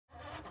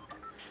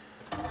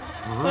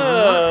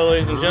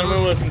Ladies and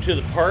gentlemen, welcome to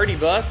the party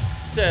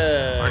bus.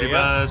 Party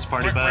bus.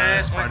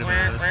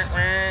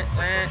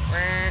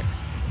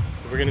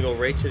 We're gonna go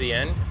right to the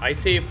end. I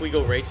say if we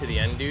go right to the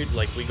end, dude,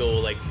 like we go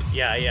like,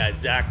 yeah,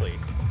 exactly.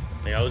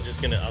 Like I was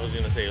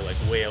gonna say like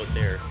way out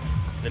there,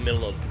 in the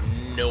middle of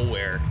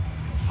nowhere.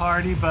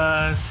 Party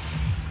bus.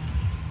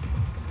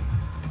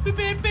 Beep,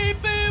 beep,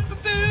 beep, boop,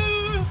 boop,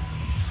 boop.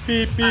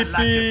 Beep, beep,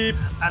 beep.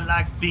 I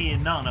like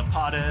being on a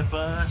party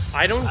bus.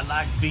 I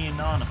like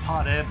being on a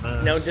party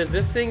bus. Now, does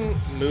this thing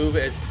move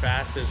as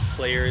fast as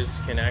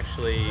players can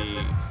actually?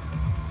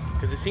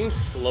 Because it seems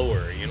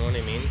slower. You know what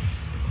I mean?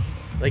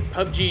 Like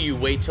PUBG, you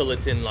wait till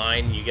it's in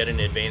line, you get an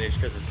advantage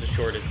because it's the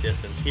shortest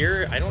distance.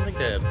 Here, I don't think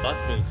the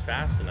bus moves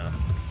fast enough.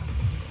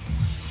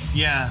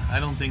 Yeah, I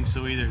don't think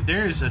so either.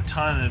 There's a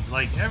ton of,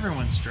 like,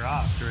 everyone's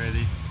dropped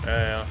already.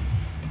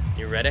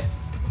 You ready?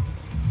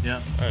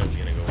 Yeah. I'm just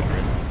gonna go for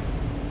it.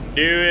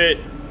 Do it!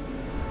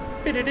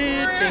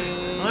 I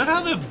love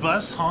how the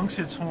bus honks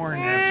its horn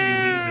after you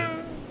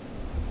leave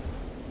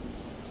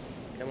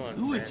it. Come on,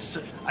 ooh,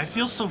 friend. I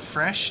feel so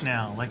fresh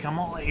now. Like, I'm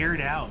all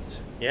aired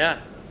out. Yeah,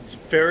 it's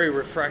very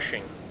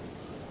refreshing.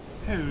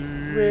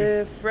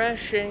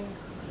 Refreshing.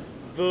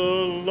 The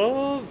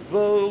Love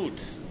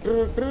Boats.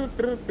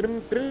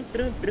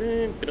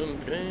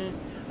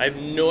 I have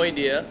no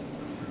idea.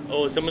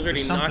 Oh, someone's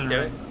already knocked out.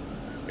 Right.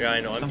 Yeah, I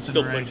know. I'm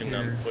still pushing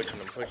them.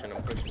 Pushing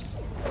them.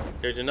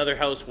 There's another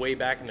house way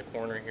back in the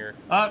corner here.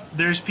 Oh,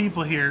 there's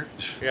people here.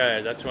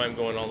 Yeah, that's why I'm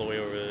going all the way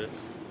over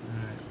this.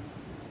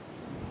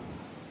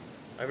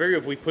 Right. I figure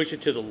if we push it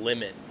to the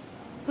limit.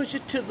 Push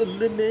it to the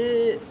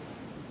limit.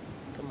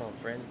 Come on,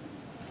 friend.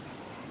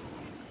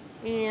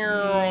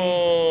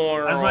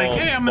 I was like,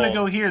 hey, I'm gonna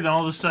go here. Then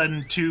all of a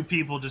sudden, two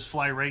people just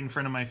fly right in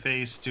front of my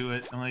face to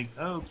it. I'm like,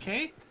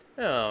 okay.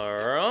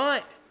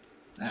 Alright.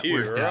 That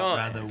worked out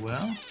rather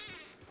well.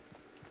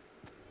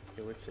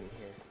 Okay, what's in here?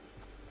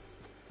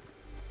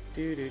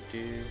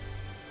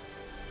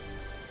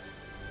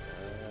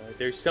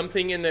 There's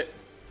something in the...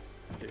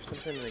 There's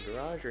something in the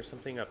garage or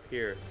something up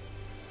here.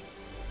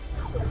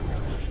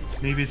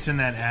 Maybe it's in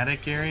that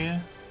attic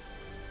area?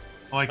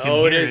 Oh, I can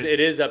hear it.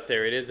 It is up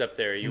there. It is up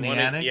there. You want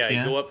to?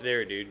 Yeah, go up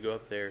there, dude. Go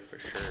up there for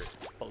sure.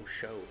 Oh,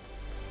 show.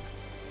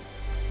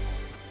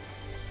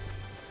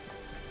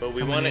 But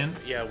we want to...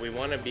 Yeah, we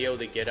want to be able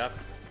to get up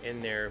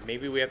in there.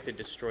 Maybe we have to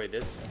destroy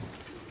this.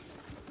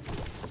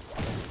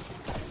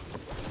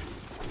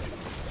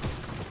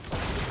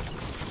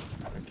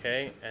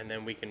 Okay, and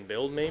then we can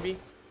build, maybe?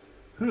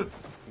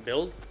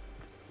 Build?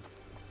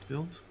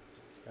 Build?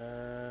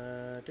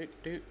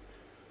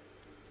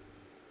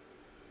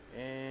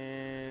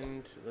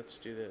 And let's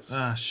do this.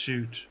 Ah,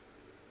 shoot.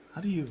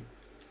 How do you...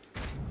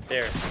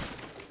 There.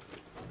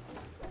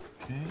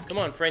 Okay. Come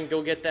on, friend,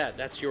 go get that.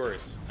 That's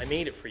yours. I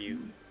made it for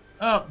you.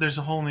 Oh, there's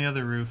a hole in the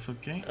other roof,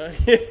 okay.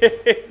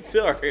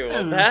 Sorry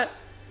about that.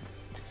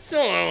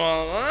 Sorry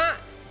about that.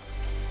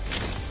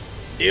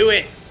 Do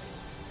it.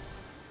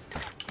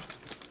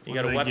 You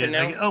got a weapon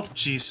now? Oh,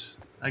 jeez.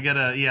 I got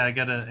a,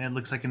 it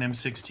looks like an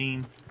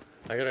M16.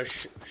 I got a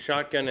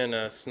shotgun and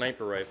a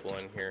sniper rifle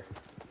in here.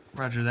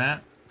 Roger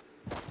that.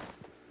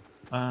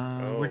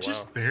 We're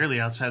just barely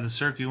outside the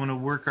circle. You want to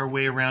work our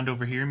way around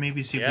over here,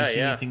 maybe see if we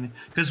see anything?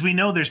 Because we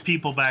know there's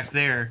people back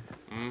there.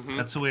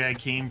 That's the way I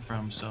came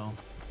from, so.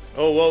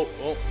 Oh, whoa,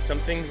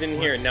 something's in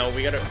here. Now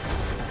we gotta.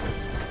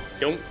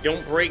 Don't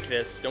break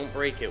this. Don't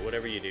break it.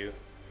 Whatever you do.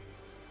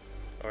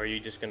 Or are you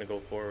just gonna go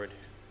forward?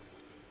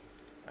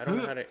 I don't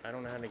know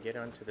how to get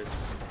onto this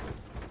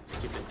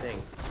stupid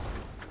thing.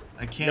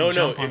 I can't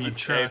jump on the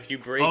truck. If you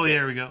break it.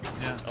 There we go.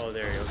 Yeah. Oh,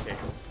 there. Okay.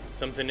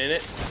 Something in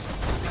it?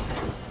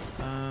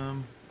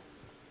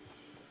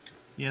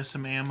 Yeah,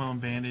 some ammo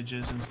and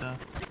bandages and stuff.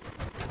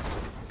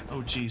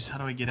 Oh, jeez. How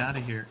do I get out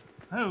of here?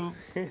 Oh.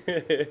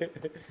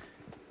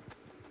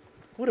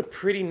 What a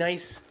pretty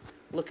nice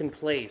looking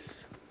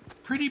place.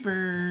 Pretty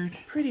bird.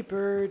 Pretty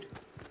bird.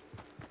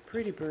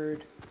 Pretty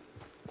bird.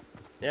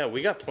 Yeah,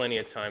 we got plenty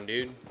of time,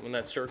 dude. When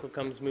that circle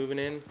comes moving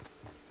in.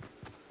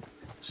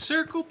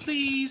 Circle,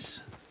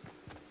 please.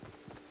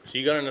 So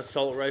you got an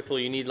assault rifle,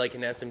 you need like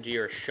an SMG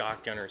or a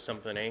shotgun or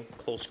something, eh?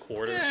 Close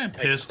quarter. Yeah,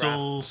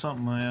 pistol,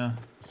 something, yeah.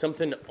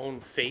 Something to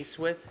own face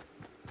with.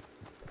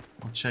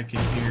 I'll check in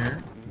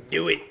here.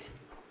 Do it.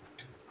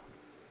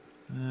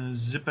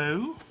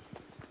 Zippo.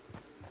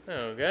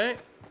 Okay.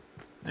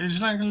 There's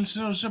like a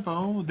little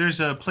Zippo. There's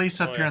a place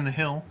up here on the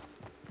hill.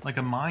 Like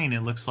a mine,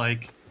 it looks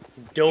like.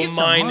 Don't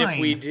mind if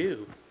we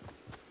do.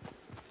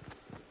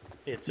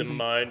 It's a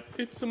mine.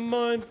 It's a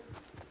mine.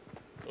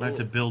 I have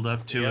to build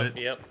up to it.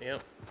 Yep.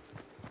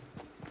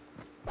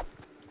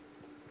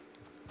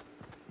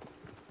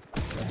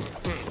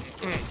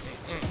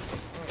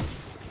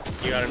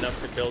 You got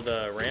enough to build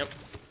a ramp?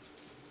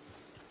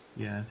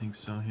 Yeah, I think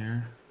so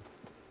here.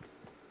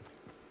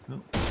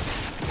 Oh.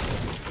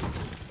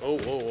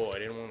 Whoa, I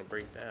didn't want to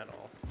break that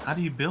all. How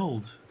do you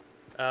build?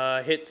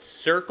 Hit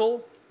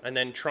circle, and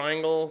then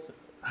triangle.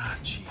 Ah,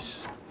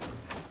 jeez.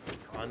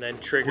 And then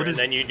trigger, and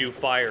then you do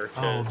fire.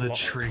 Oh, the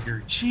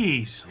trigger.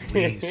 Jeez,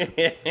 please.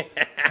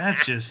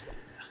 That's just...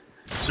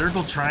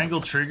 Circle,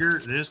 triangle,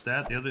 trigger, this,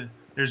 that, the other.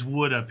 There's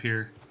wood up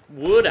here.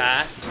 Wood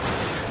I?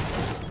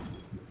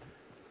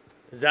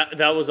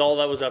 That was all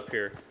that was up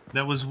here?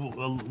 That was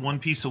one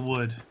piece of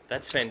wood.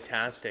 That's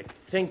fantastic.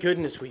 Thank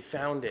goodness we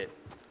found it.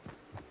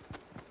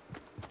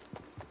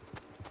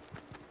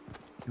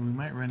 Okay, we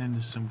might run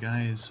into some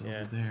guys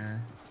over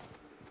there.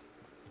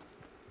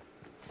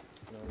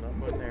 No,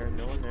 not one there.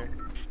 No one there.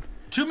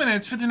 2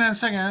 minutes, 59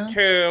 seconds.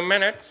 2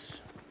 minutes.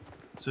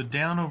 So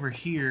down over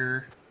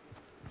here.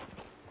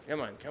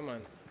 Come on, come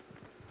on.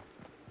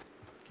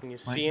 Can you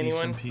Might see be anyone?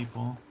 some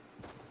people.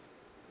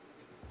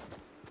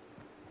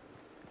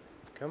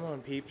 Come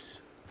on, peeps.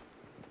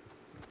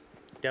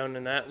 Down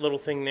in that little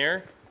thing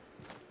there?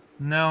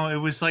 No, it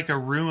was like a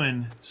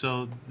ruin.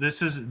 So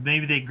this is,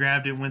 maybe they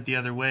grabbed it and went the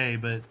other way,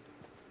 but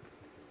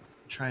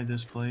try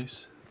this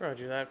place.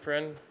 Roger that,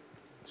 friend.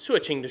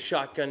 Switching to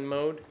shotgun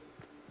mode.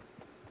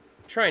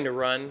 Trying to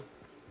run.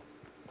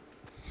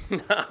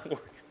 Not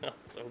working out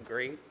so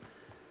great.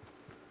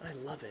 I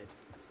love it.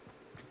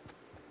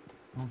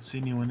 I don't see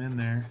anyone in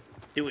there.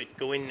 Do it.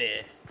 Go in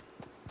there.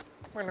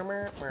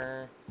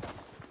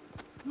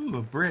 Ooh,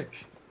 a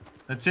brick.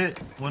 That's it.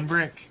 One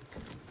brick.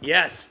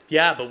 Yes.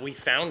 Yeah, but we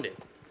found it.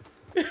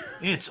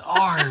 It's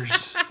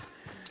ours.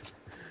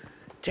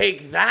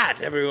 Take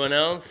that, everyone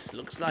else.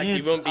 Looks like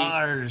It's you won't be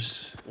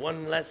ours.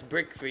 one less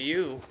brick for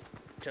you.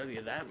 Tell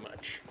you that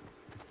much.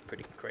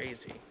 Pretty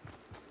crazy.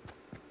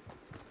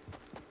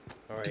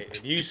 Alright,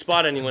 if you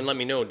spot anyone, let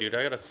me know, dude.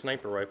 I got a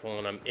sniper rifle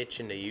and I'm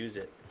itching to use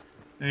it.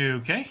 Are you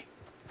okay?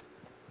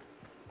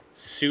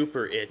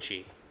 Super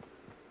itchy.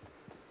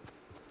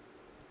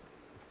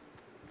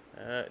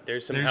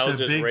 There's some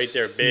houses right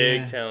there.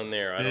 Big town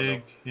there. I don't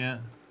know. Yeah.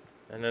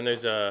 And then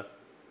there's a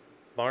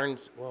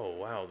Barnes. Whoa,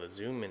 wow. The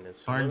zoom in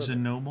is. Barnes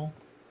and Noble.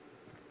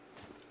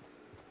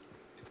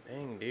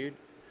 Dang, dude.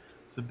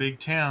 It's a big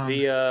town.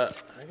 I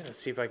gotta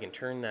see if I can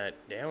turn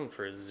that down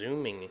for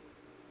zooming.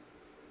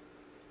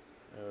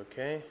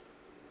 Okay.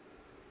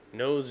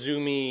 No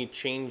zoomy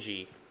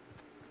changey.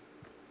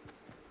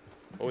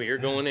 Oh, you're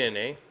going in,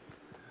 eh?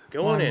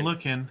 Going in. I'm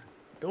looking.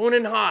 Going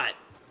in hot.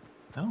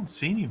 I don't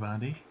see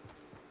anybody.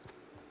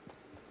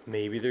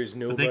 Maybe there's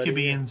nobody. But they could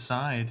be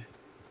inside.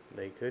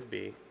 They could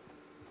be.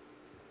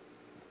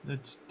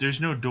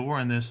 There's no door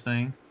on this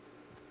thing.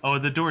 Oh,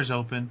 the door's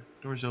open.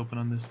 Door's open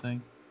on this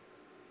thing.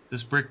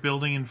 This brick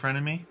building in front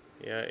of me?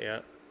 Yeah, yeah.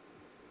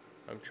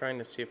 I'm trying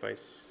to see if I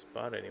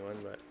spot anyone,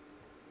 but...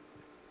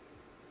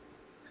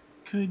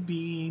 Could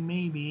be,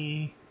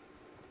 maybe.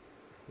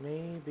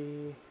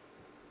 Maybe.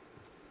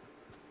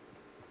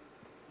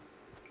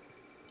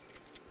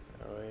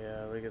 Oh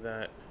yeah, look at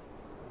that.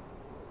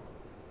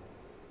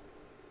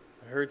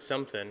 I heard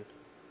something.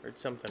 Heard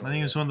something. I think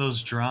it was one of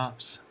those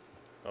drops.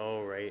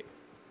 Oh, right.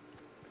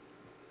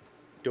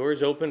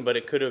 Door's open, but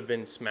it could have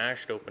been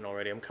smashed open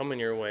already. I'm coming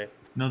your way.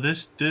 No,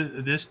 this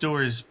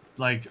door is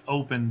like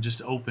open,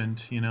 just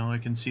opened, you know. I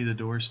can see the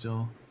door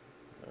still.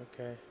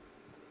 Okay.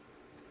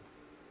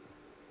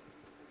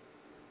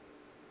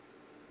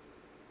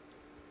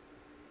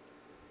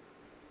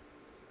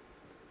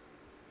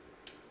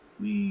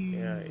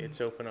 Yeah, it's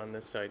open on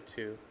this side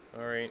too.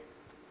 Alright.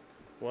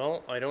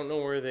 Well, I don't know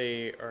where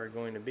they are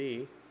going to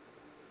be.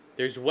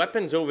 There's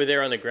weapons over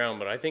there on the ground,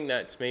 but I think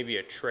that's maybe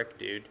a trick,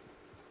 dude.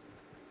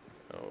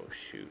 Oh,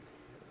 shoot.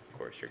 Of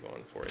course you're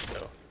going for it,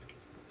 though.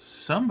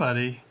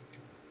 Somebody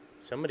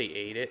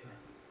ate it.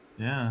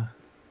 Yeah.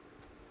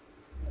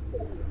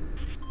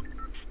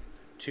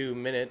 2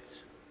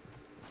 minutes.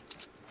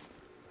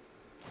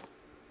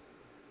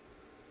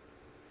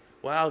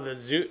 Wow,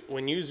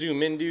 when you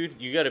zoom in, dude,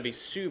 you gotta be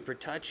super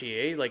touchy,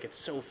 eh? Like, it's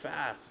so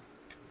fast.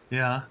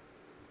 Yeah.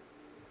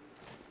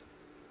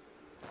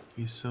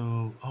 Okay,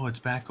 so... Oh, it's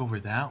back over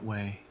that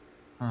way.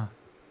 Huh.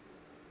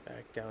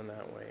 Back down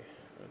that way.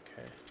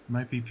 Okay.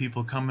 Might be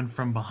people coming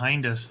from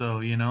behind us, though,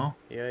 you know?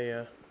 Yeah,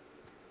 yeah.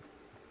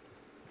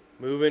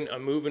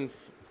 I'm moving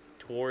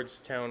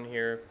towards town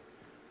here.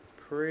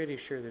 Pretty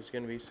sure there's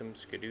gonna be some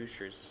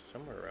skadooshers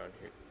somewhere around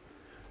here.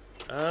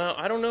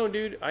 I don't know,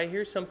 dude. I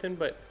hear something,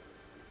 but...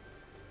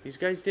 These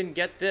guys didn't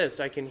get this.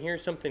 I can hear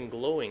something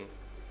glowing.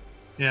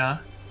 Yeah.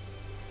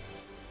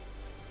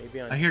 Maybe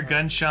on I hear top.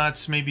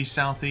 gunshots, maybe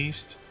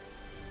southeast.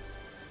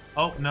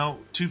 Oh, no.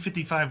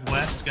 255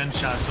 west,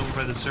 gunshots over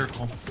by the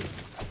circle.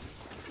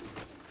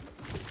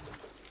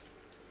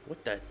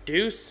 What the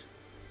deuce?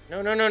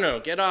 No, no, no, no.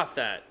 Get off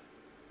that.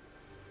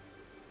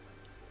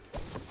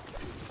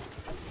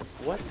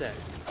 What the...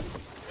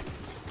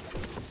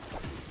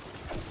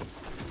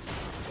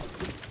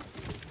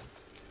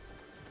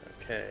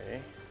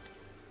 Okay.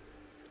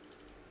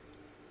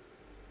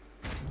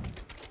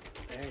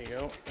 There you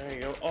go. There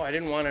you go. Oh, I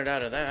didn't want it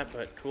out of that,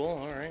 but cool.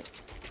 All right.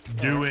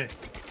 Do it.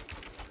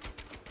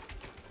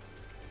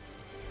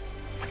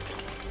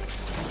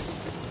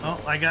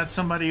 Oh, I got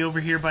somebody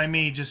over here by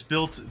me. Just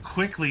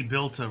quickly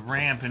built a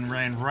ramp and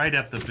ran right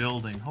up the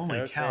building.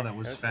 Holy cow, that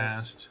was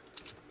fast.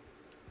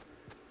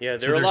 Yeah,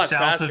 they're a lot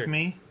south faster. of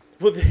me.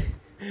 Well,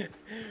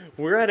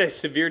 We're at a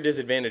severe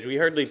disadvantage. We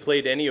hardly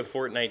played any of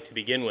Fortnite to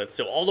begin with,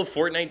 so all the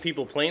Fortnite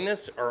people playing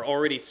this are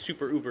already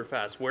super uber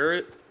fast.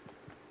 Where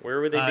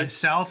would they be?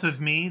 South of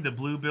me, the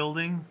blue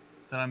building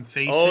that I'm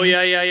facing. Oh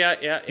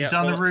yeah. He's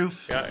on the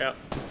roof. Yeah.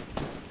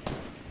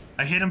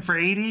 I hit him for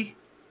 80.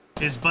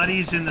 His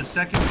buddy's in the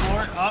second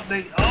floor.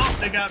 Oh,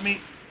 they got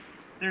me.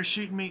 They're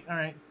shooting me. All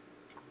right.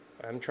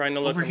 I'm trying to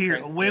look over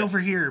here, over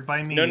here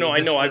by me. No, I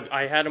know.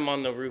 I had him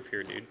on the roof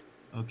here, dude.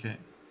 Okay.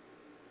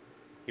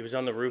 He was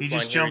on the roof. He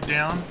just jumped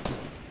down.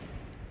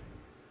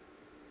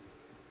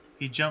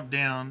 He jumped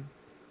down.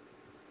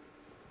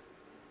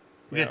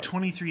 We got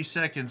 23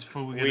 seconds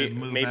before we gotta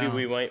move Maybe out.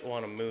 we might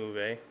want to move,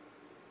 eh?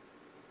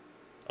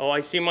 Oh,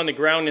 I see him on the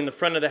ground in the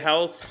front of the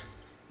house.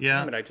 Yeah.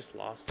 Damn it, I just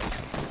lost him.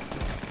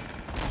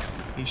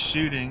 He's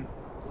shooting.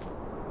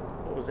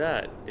 What was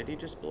that? Did he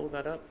just blow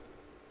that up?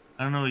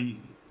 I don't know.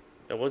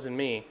 That wasn't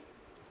me.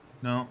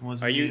 No, it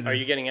wasn't. Are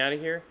you getting out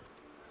of here?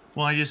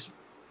 Well, I just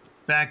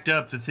backed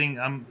up. The thing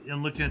I'm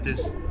looking at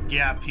this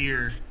gap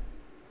here.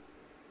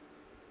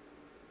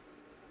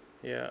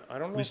 Yeah, I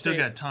don't know. We still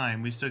got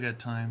time.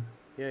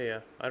 Yeah.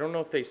 I don't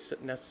know if they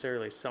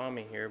necessarily saw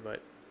me here,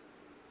 but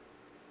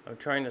I'm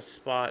trying to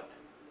spot.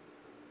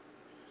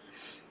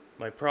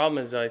 My problem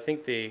is I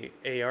think the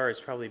AR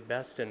is probably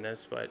best in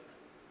this, but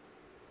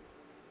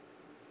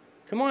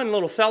come on,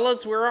 little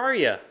fellas, where are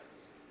you?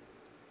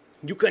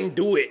 You can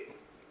do it.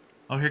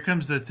 Oh, here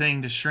comes the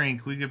thing to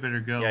shrink. We better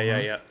go.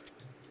 Yeah.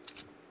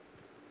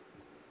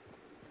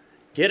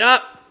 Get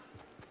up.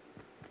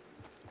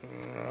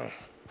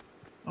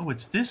 Oh,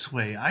 it's this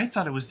way. I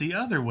thought it was the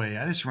other way.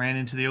 I just ran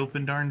into the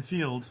open darn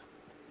field.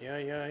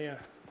 Yeah.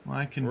 Well,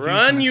 I confused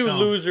Run, myself. you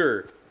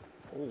loser.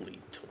 Holy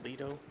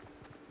Toledo.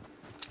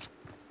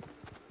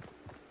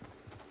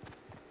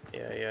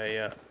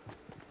 Yeah.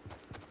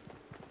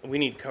 We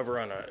need cover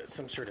on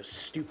some sort of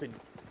stupid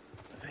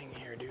thing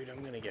here, dude.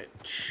 I'm gonna get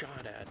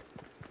shot at.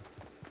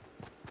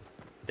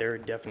 They're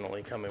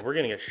definitely coming. We're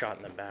gonna get shot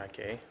in the back,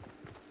 eh?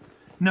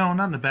 No,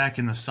 not in the back,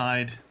 in the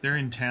side. They're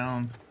in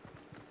town.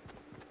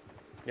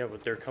 Yeah,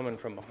 but they're coming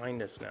from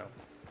behind us now.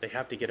 They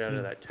have to get out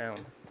of that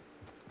town.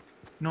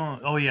 No,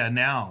 oh yeah,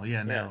 now.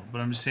 Yeah, now.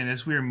 But I'm just saying,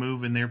 as we were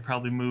moving, they're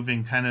probably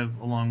moving kind of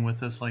along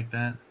with us like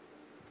that.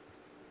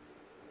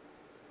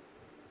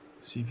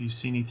 See if you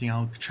see anything.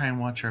 I'll try and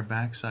watch our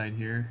backside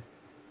here.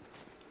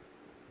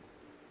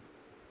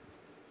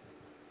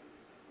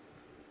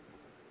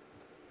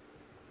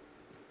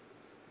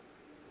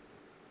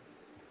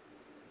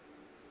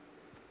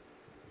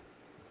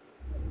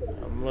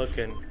 I'm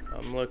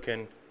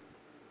looking.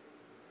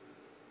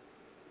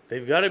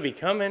 They've got to be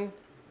coming.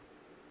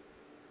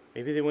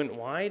 Maybe they went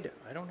wide?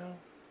 I don't know.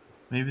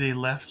 Maybe they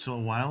left a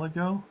while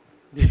ago?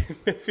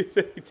 Maybe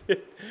they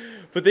did.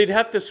 But they'd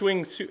have to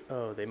swing...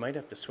 they might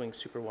have to swing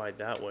super wide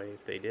that way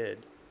if they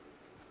did.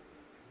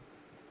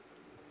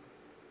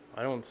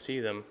 I don't see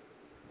them.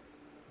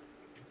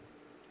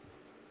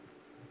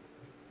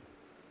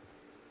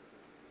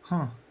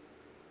 Huh.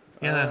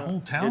 Yeah, that whole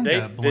town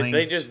got blanked. Did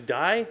they just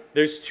die?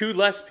 There's 2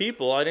 less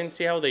people. I didn't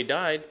see how they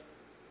died.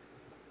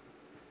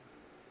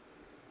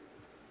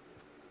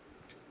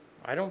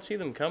 I don't see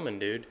them coming,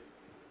 dude.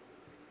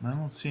 I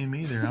don't see him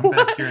either. I'm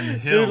back here in the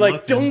hill. They're like,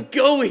 looking. Don't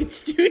go.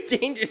 It's too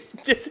dangerous.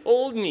 Just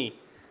hold me.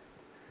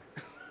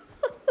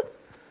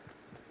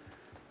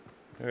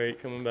 All right,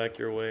 coming back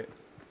your way.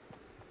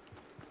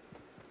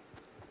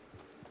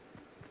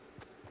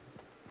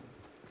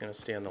 Gonna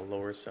stay on the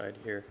lower side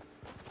here.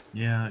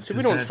 Yeah. So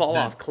we don't fall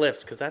off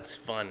cliffs, because that's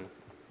fun.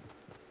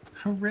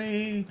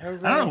 Hooray. I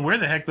don't know where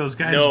the heck those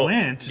guys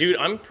went. Dude,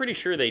 I'm pretty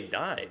sure they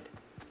died.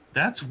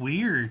 That's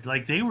weird.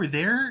 Like, they were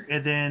there,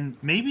 and then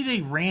maybe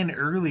they ran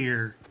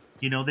earlier.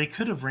 You know, they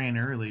could have ran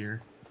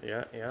earlier.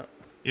 Yeah.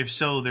 If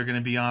so, they're going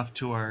to be off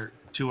to our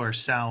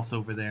south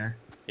over there.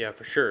 Yeah,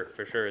 for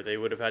sure. They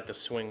would have had to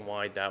swing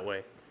wide that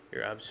way.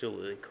 You're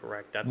absolutely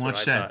correct. That's Watch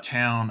what I thought. that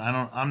town.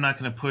 I'm not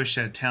going to push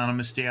that town. I'm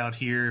going to stay out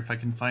here if I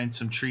can find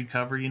some tree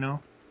cover, you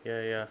know?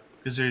 Yeah.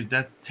 Because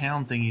that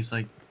town thing is,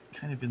 like,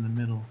 kind of in the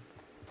middle.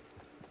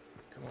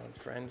 Come on,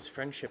 friends.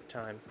 Friendship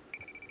time.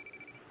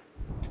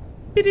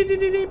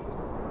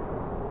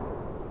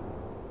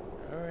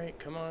 Alright,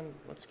 come on.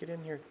 Let's get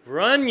in here.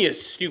 Run, you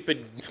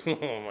stupid...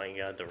 Oh my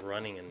god, the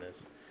running in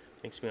this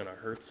makes me want to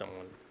hurt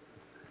someone.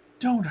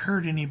 Don't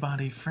hurt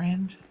anybody,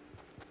 friend.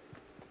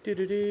 Time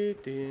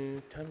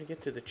to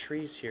get to the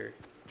trees here.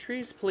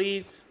 Trees,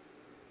 please.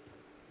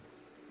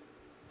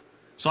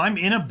 So I'm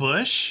in a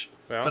bush,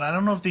 well, but I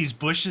don't know if these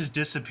bushes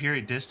disappear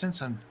at distance.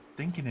 I'm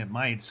thinking it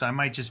might. So I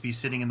might just be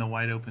sitting in the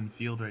wide open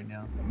field right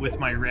now with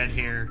my red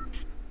hair.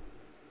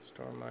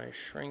 Storm eye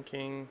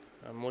shrinking.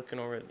 I'm looking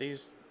over at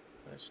this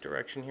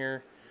direction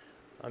here.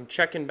 I'm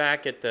checking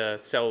back at the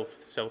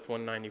south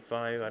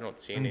 195. I don't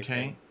see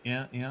anything.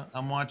 Okay, yeah.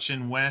 I'm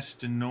watching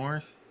west and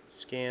north.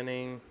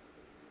 Scanning.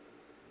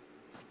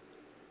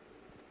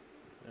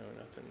 No,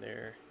 nothing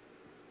there.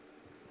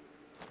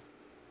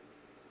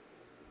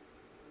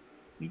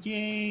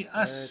 Yay,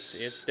 us.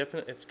 It's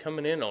definitely, it's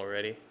coming in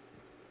already.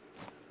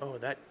 Oh,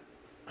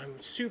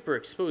 I'm super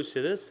exposed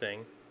to this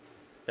thing.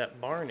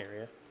 That barn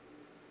area.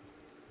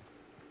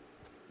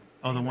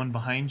 Oh, the one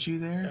behind you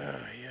there?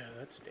 Oh, yeah,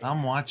 that's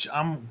dangerous.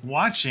 I'm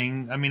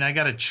watching. I mean, I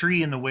got a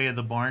tree in the way of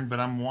the barn, but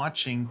I'm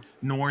watching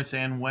north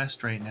and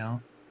west right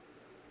now.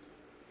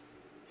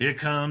 Here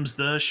comes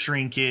the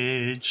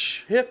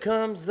shrinkage. Here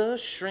comes the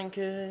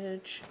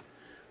shrinkage.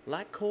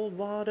 Like cold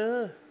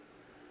water.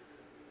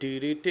 Do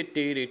do do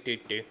do do do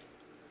do.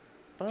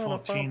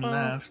 14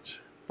 left.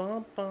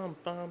 Bum, bum,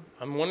 bum.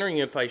 I'm wondering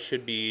if I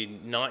should be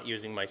not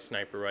using my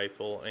sniper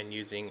rifle and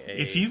using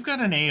a... If you've got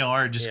an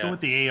AR, just go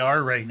with the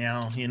AR right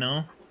now, you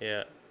know?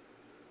 Yeah.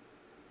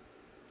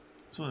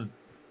 That's what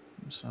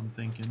I'm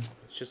thinking.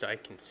 It's just I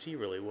can see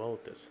really well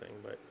with this thing,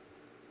 but...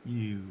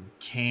 You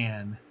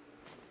can.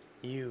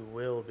 You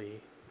will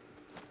be.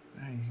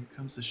 Alright, here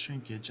comes the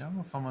shrinkage. I don't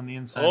know if I'm on the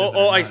inside Oh, of it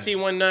or I not. see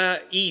one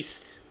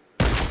east.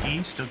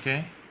 East,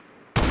 okay.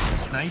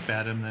 Snipe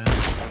at him then.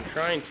 I'm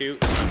trying to.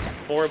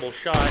 Horrible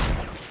shot.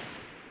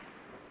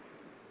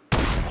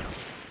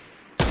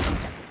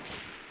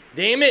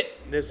 Damn it!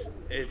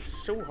 It's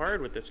so hard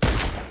with this guy.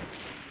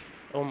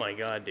 Oh my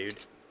god, dude.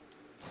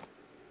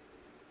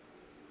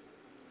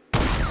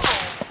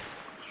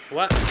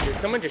 What? Did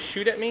someone just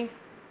shoot at me?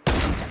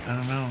 I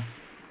don't know.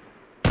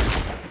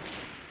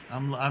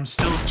 I'm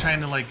still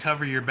trying to like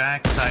cover your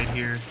backside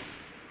here.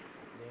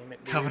 Damn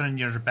it, dude. Covering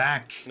your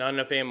back. Not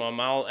enough ammo. I'm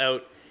all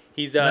out.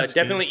 He's That's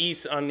definitely good.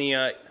 east on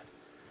the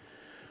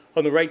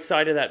right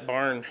side of that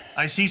barn.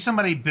 I see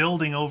somebody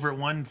building over at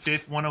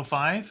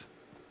 105.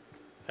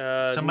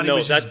 Somebody no,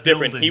 was that's just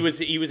different.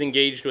 building. He was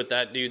engaged with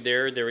that dude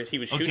there. He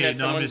was shooting at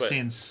someone. I'm just but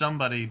saying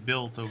somebody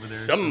built over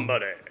there.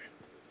 somebody.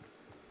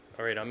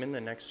 All right, I'm in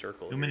the next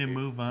circle. You want me to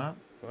move up?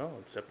 Well,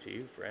 it's up to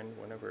you, friend.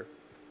 Whenever.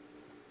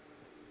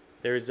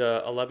 There's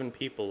 11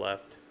 people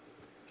left.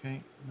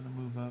 Okay, I'm gonna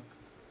move up.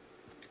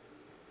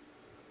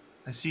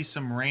 I see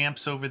some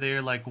ramps over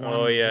there, like one.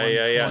 Oh yeah,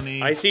 120.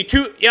 yeah. I see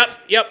two.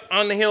 Yep.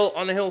 On the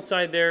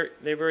hillside there.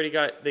 They've already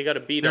got a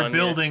beat on.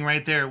 They're building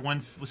right there,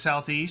 one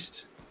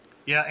southeast.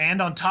 Yeah,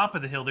 and on top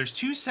of the hill, there's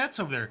two sets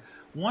over there.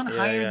 One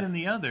higher than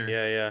the other.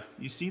 Yeah.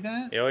 You see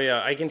that? Oh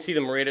yeah, I can see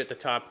them right at the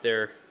top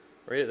there,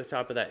 right at the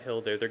top of that hill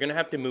there. They're gonna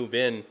have to move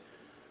in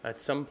at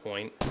some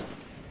point.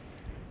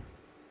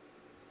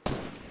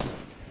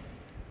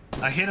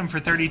 I hit him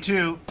for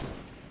 32.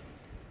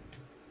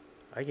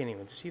 I can't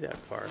even see that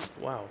far.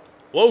 Wow.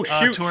 Whoa,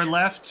 shoot! To our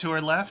left.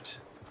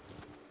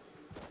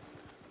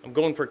 I'm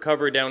going for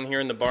cover down here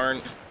in the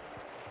barn.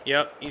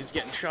 Yep, he's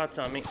getting shots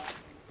on me.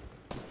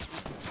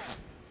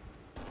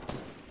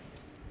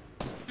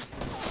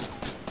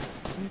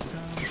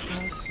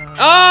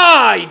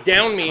 Ah, he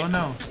downed me. Oh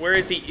no. Where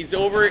is he? He's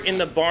over in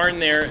the barn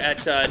there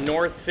at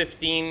north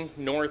 15,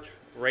 north,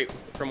 right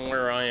from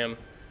where I am.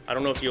 I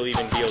don't know if you'll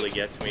even be able to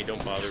get to me.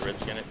 Don't bother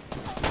risking it.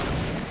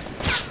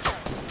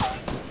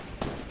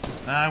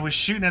 I was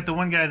shooting at the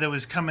one guy that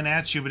was coming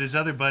at you, but his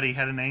other buddy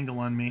had an angle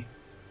on me.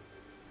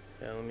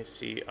 Yeah, let me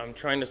see. I'm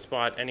trying to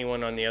spot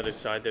anyone on the other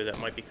side there that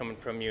might be coming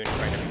from you and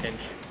trying to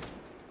pinch.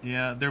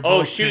 Yeah, they're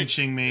both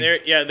pinching me.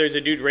 There's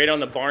a dude right on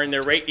the barn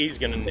there. Right, he's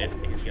gonna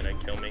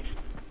kill me.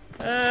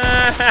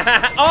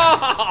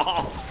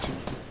 Oh!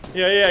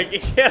 Yeah,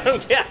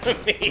 get him,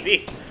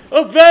 baby.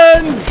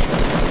 Avenge!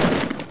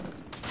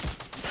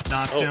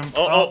 Knocked him.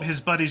 Oh,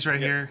 his buddy's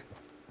right here.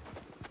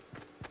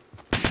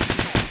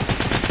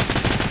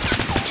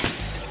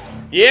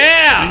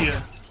 Yeah! See ya.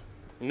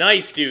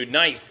 Nice, dude,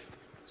 nice.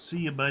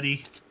 See ya,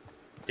 buddy.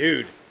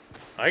 Dude,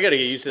 I gotta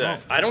get used to that.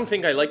 Oh. I don't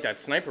think I like that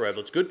sniper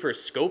rifle. It's good for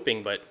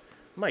scoping, but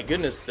my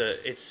goodness,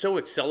 it's so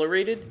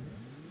accelerated.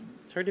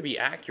 It's hard to be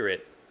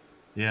accurate.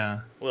 Yeah.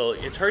 Well,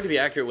 it's hard to be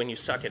accurate when you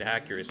suck at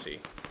accuracy.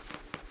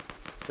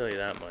 I'll tell you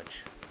that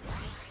much.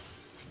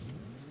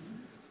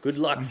 Good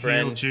luck, I'm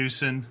friend. heal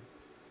juicing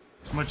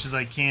as much as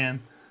I can.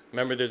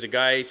 Remember, there's a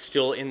guy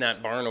still in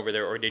that barn over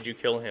there, or did you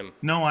kill him?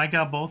 No, I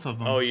got both of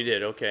them. Oh, you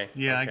did? Okay.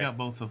 Yeah, okay. I got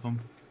both of them.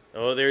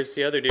 Oh, there's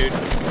the other dude.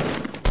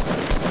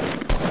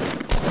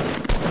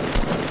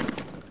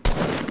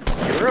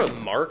 You're a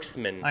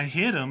marksman. I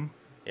hit him.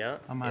 Yeah.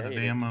 I'm out of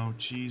ammo.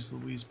 Jeez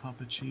Louise,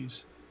 Papa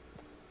Cheese.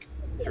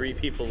 3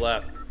 people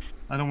left.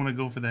 I don't want to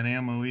go for that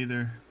ammo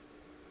either.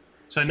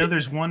 So I know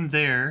there's one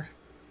there.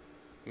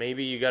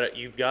 Maybe you've got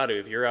to.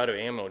 If you're out of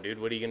ammo, dude,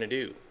 what are you gonna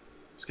do?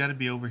 It's got to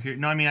be over here.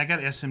 No, I mean I got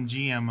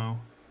SMG ammo.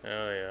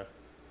 Oh yeah.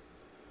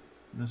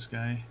 This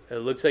guy. It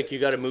looks like you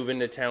got to move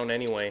into town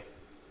anyway.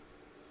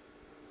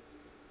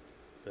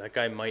 That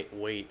guy might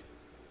wait.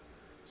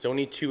 There's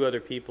only 2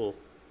 other people.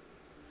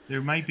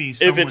 There might be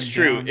someone If it's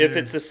true, down if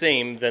there. it's the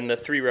same, then the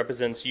 3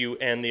 represents you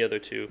and the other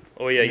 2.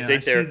 Oh yeah, he's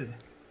right there.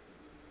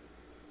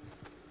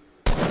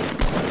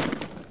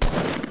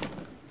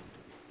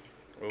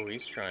 Oh,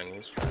 he's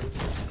trying.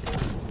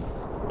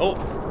 Oh!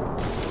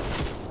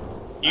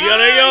 You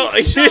gotta go!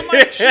 Shot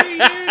my tree,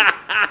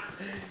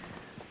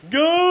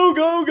 dude.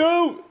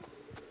 Go!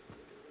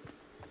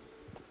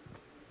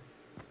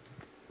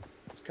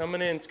 It's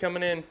coming in.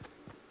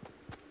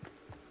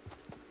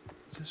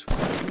 Is this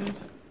good?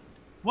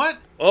 What?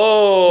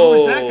 Oh! Where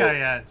was that guy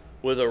at?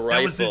 With a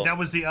rifle. That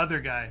was the other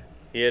guy.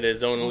 He had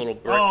his own little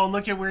brick. Oh,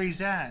 look at where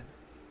he's at.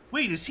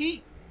 Wait, is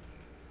he?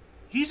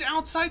 He's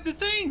outside the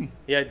thing.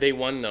 Yeah, they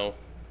won though.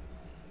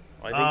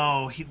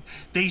 I think.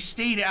 They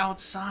stayed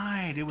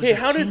outside. It was Okay,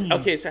 a team.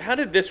 okay, so how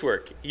did this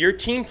work? Your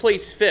team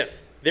placed 5th.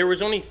 There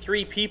was only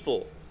 3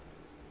 people.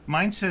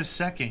 Mine says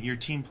second. Your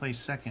team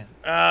placed second.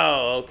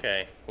 Oh,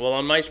 okay. Well,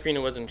 on my screen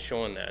it wasn't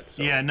showing that.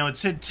 So. Yeah, no, it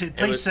said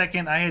place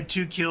second. I had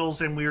 2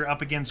 kills, and we were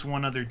up against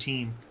one other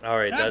team. All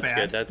right, Not that's bad.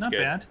 good. That's Not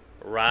good. bad.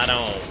 Right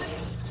on.